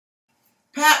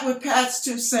Pat with Pat's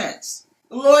 2 cents.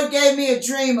 The Lord gave me a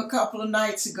dream a couple of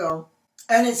nights ago,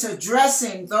 and it's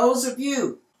addressing those of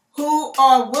you who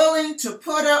are willing to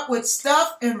put up with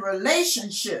stuff in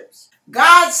relationships.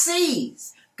 God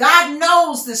sees. God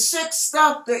knows the sick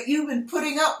stuff that you've been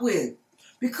putting up with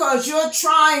because you're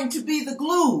trying to be the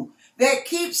glue that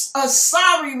keeps a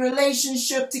sorry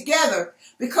relationship together,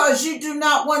 because you do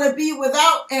not want to be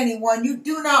without anyone. You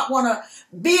do not want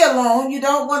to be alone. You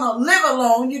don't want to live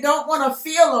alone. You don't want to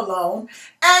feel alone.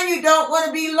 And you don't want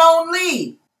to be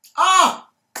lonely.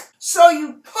 So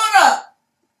you put up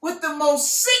with the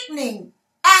most sickening,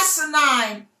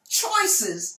 asinine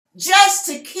choices just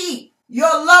to keep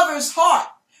your lover's heart,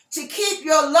 to keep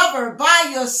your lover by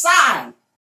your side.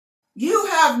 You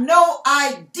have no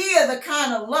idea the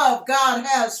kind of love God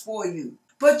has for you,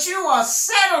 but you are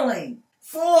settling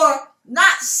for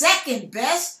not second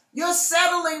best. You're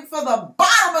settling for the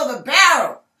bottom of the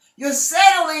barrel. You're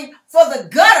settling for the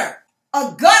gutter,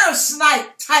 a gutter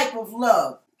snipe type of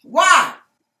love. Why?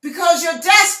 Because you're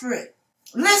desperate.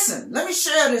 Listen, let me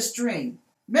share this dream.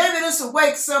 Maybe this will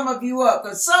wake some of you up,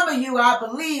 because some of you, I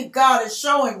believe God is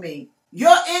showing me,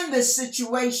 you're in this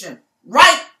situation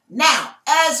right now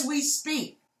as we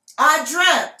speak. I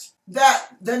dreamt that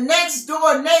the next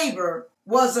door neighbor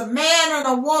was a man and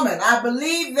a woman. I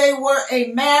believe they were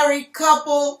a married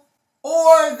couple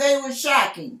or they were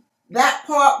shacking. That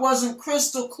part wasn't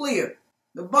crystal clear.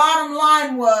 The bottom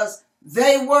line was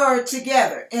they were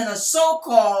together in a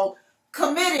so-called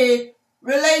committed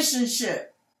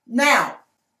relationship. Now,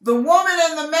 the woman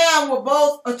and the man were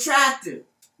both attractive.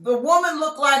 The woman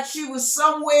looked like she was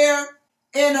somewhere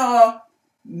in her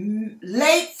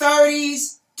late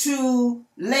 30s to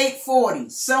late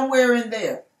 40s, somewhere in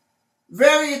there.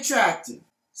 Very attractive.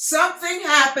 Something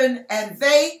happened and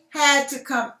they had to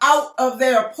come out of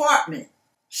their apartment.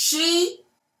 She,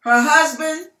 her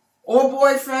husband or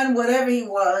boyfriend, whatever he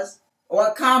was,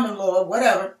 or common law,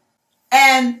 whatever,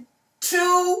 and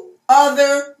 2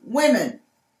 other women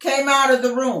came out of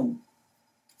the room.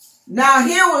 Now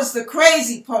here was the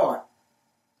crazy part.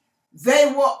 They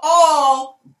were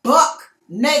all buck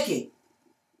naked,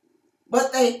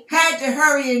 but they had to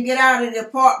hurry and get out of the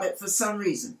apartment for some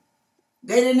reason.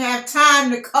 They didn't have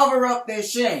time to cover up their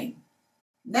shame.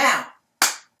 Now,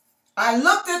 I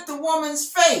looked at the woman's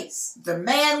face. The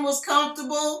man was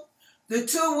comfortable. The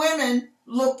 2 women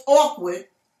looked awkward.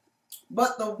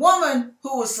 But the woman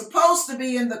who was supposed to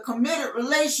be in the committed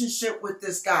relationship with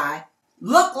this guy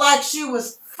looked like she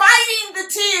was fighting the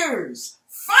tears.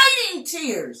 Fighting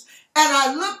tears. And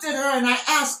I looked at her and I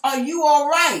asked, "Are you all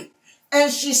right?"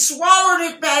 And she swallowed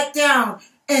it back down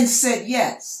and said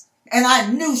yes. And I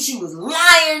knew she was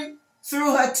lying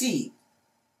through her teeth.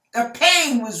 The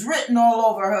pain was written all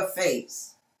over her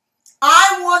face.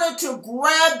 I wanted to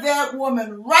grab that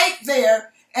woman right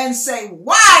there and say,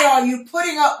 why are you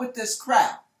putting up with this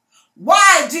crap?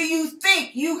 Why do you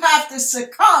think you have to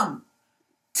succumb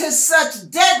to such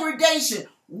degradation?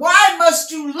 Why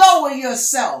must you lower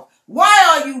yourself? Why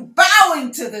are you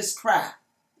bowing to this crap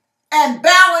and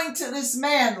bowing to this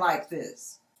man like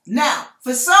this? Now,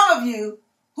 for some of you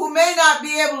who may not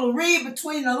be able to read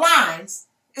between the lines,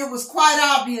 it was quite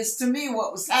obvious to me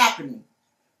what was happening.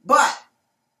 But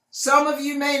some of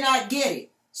you may not get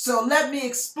it. So let me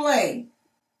explain.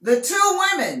 The 2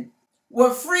 women were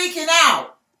freaking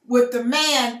out with the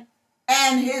man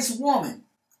and his woman.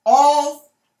 All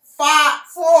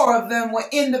 4 of them were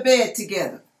in the bed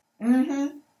together.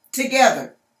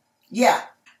 Together. Yeah.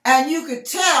 And you could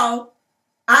tell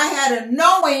I had a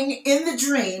knowing in the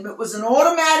dream. It was an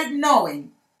automatic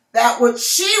knowing that what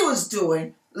she was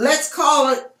doing, let's call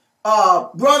it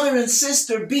brother and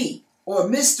sister B, or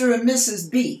Mr. and Mrs.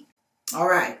 B. All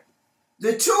right.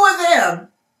 The 2 of them,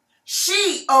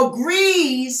 she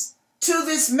agrees to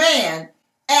this man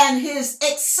and his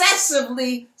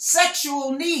excessively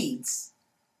sexual needs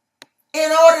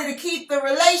in order to keep the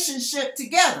relationship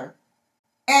together.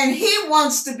 And he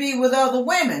wants to be with other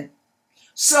women.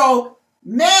 So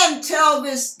men tell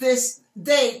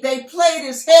they play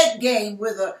this head game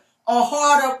with a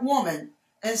hard up woman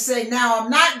and say, now I'm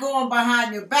not going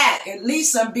behind your back. At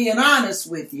least I'm being honest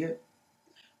with you.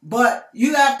 But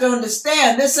you have to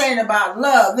understand, this ain't about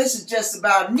love. This is just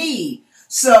about need.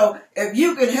 So if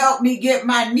you can help me get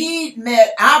my need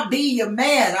met, I'll be your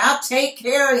man. I'll take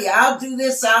care of you. I'll do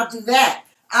this. I'll do that.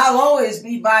 I'll always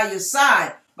be by your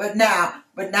side. But now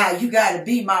you got to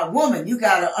be my woman. You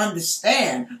got to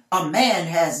understand a man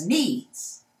has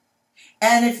needs.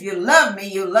 And if you love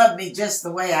me just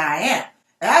the way I am.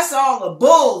 That's all the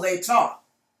bull they talk.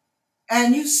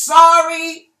 And you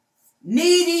sorry,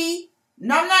 needy.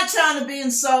 No, I'm not trying to be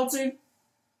insulting.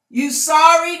 You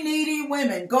sorry, needy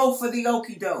women go for the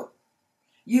okie doke.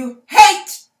 You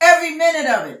hate every minute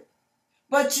of it,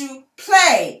 but you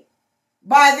play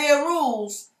by their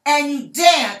rules and you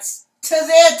dance to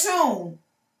their tune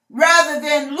rather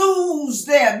than lose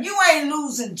them. You ain't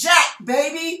losing jack,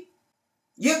 baby.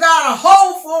 You got a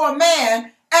hoe for a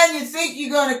man and you think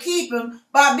you're going to keep him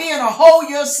by being a hoe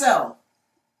yourself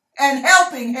and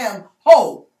helping him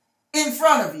hoe in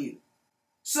front of you.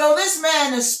 So this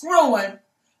man is screwing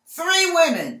 3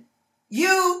 women,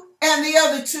 you and the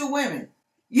other 2 women.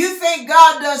 You think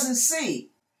God doesn't see.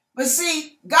 But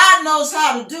see, God knows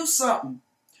how to do something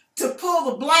to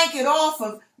pull the blanket off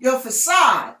of your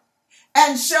facade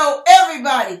and show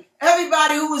everybody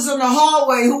who was in the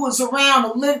hallway, who was around,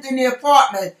 who lived in the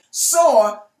apartment,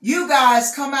 saw you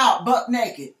guys come out buck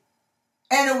naked.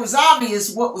 And it was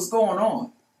obvious what was going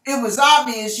on. It was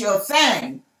obvious your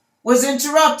thing was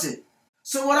interrupted.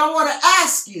 So what I want to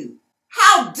ask you,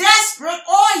 how desperate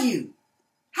are you?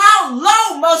 How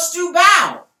low must you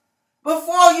bow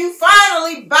before you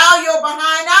finally bow your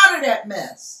behind out of that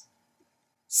mess?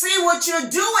 See what you're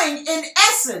doing in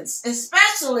essence,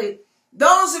 especially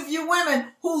those of you women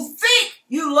who think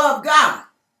you love God.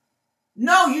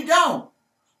 No, you don't.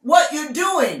 What you're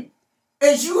doing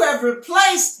is you have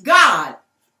replaced God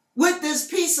with this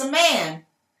piece of man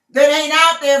that ain't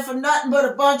out there for nothing but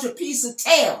a bunch of piece of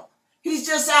tail. He's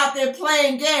just out there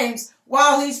playing games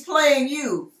while he's playing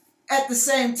you at the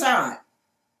same time.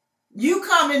 You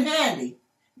come in handy.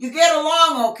 You get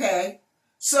along okay,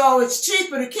 so it's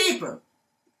cheaper to keep him.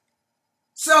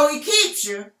 So he keeps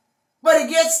you, but he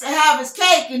gets to have his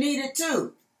cake and eat it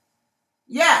too.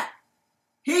 Yeah,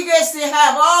 he gets to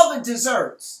have all the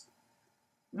desserts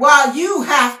while you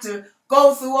have to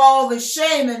go through all the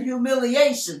shame and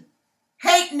humiliation,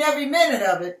 hating every minute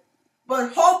of it,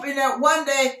 but hoping that one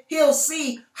day he'll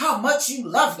see how much you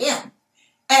love him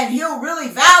and he'll really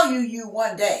value you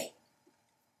one day.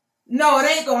 No, it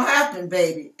ain't going to happen,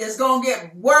 baby. It's going to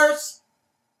get worse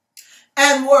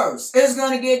and worse. It's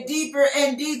going to get deeper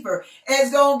and deeper.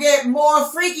 It's going to get more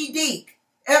freaky deep.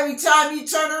 Every time you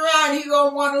turn around, you're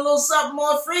going to want a little something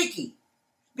more freaky.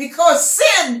 Because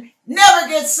sin never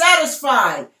gets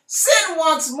satisfied. Sin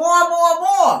wants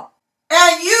more.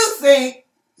 And you think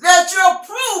that you're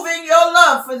proving your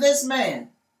love for this man.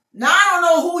 Now, I don't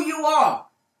know who you are.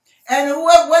 And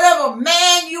whatever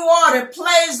man you are that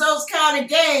plays those kind of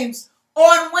games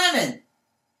on women,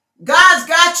 God's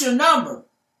got your number.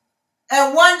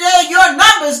 And one day your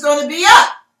number's going to be up.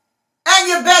 And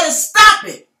you better stop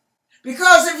it.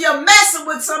 Because if you're messing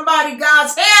with somebody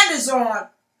God's hand is on,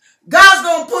 God's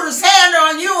going to put his hand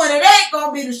on you, and it ain't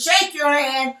going to be to shake your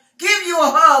hand, give you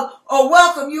a hug, or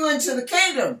welcome you into the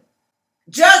kingdom.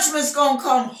 Judgment's going to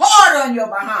come hard on your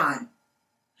behind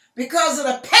because of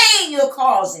the pain you're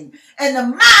causing and the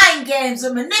mind games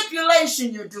and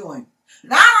manipulation you're doing.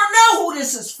 Now, I don't know who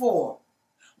this is for,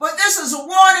 but this is a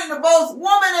warning to both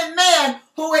woman and man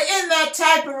who are in that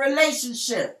type of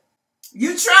relationship.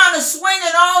 You trying to swing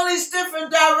in all these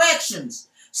different directions,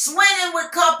 swinging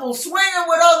with couples, swinging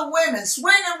with other women,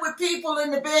 swinging with people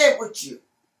in the bed with you.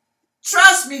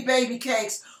 Trust me, baby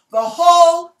cakes, the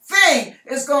whole thing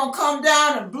is going to come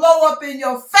down and blow up in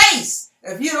your face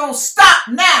if you don't stop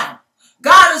now.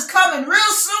 God is coming real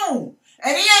soon,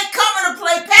 and he ain't coming to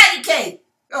play patty cake.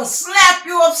 He'll slap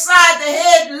you upside the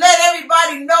head and let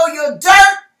everybody know you're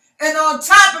dirt, and on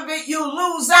top of it, you'll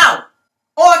lose out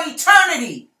on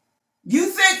eternity.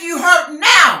 You think you hurt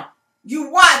now.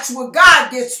 You watch what God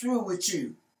gets through with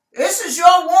you. This is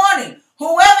your warning.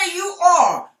 Whoever you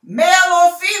are, male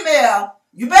or female,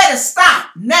 you better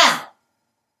stop now.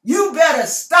 You better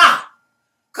stop.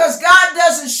 Because God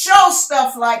doesn't show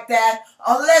stuff like that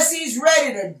unless he's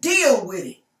ready to deal with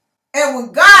it. And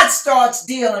when God starts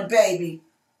dealing, baby,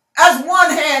 that's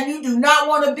one hand you do not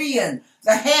want to be in.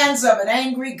 The hands of an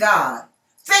angry God.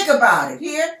 Think about it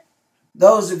here.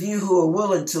 Those of you who are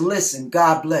willing to listen,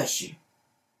 God bless you.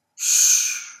 Shh.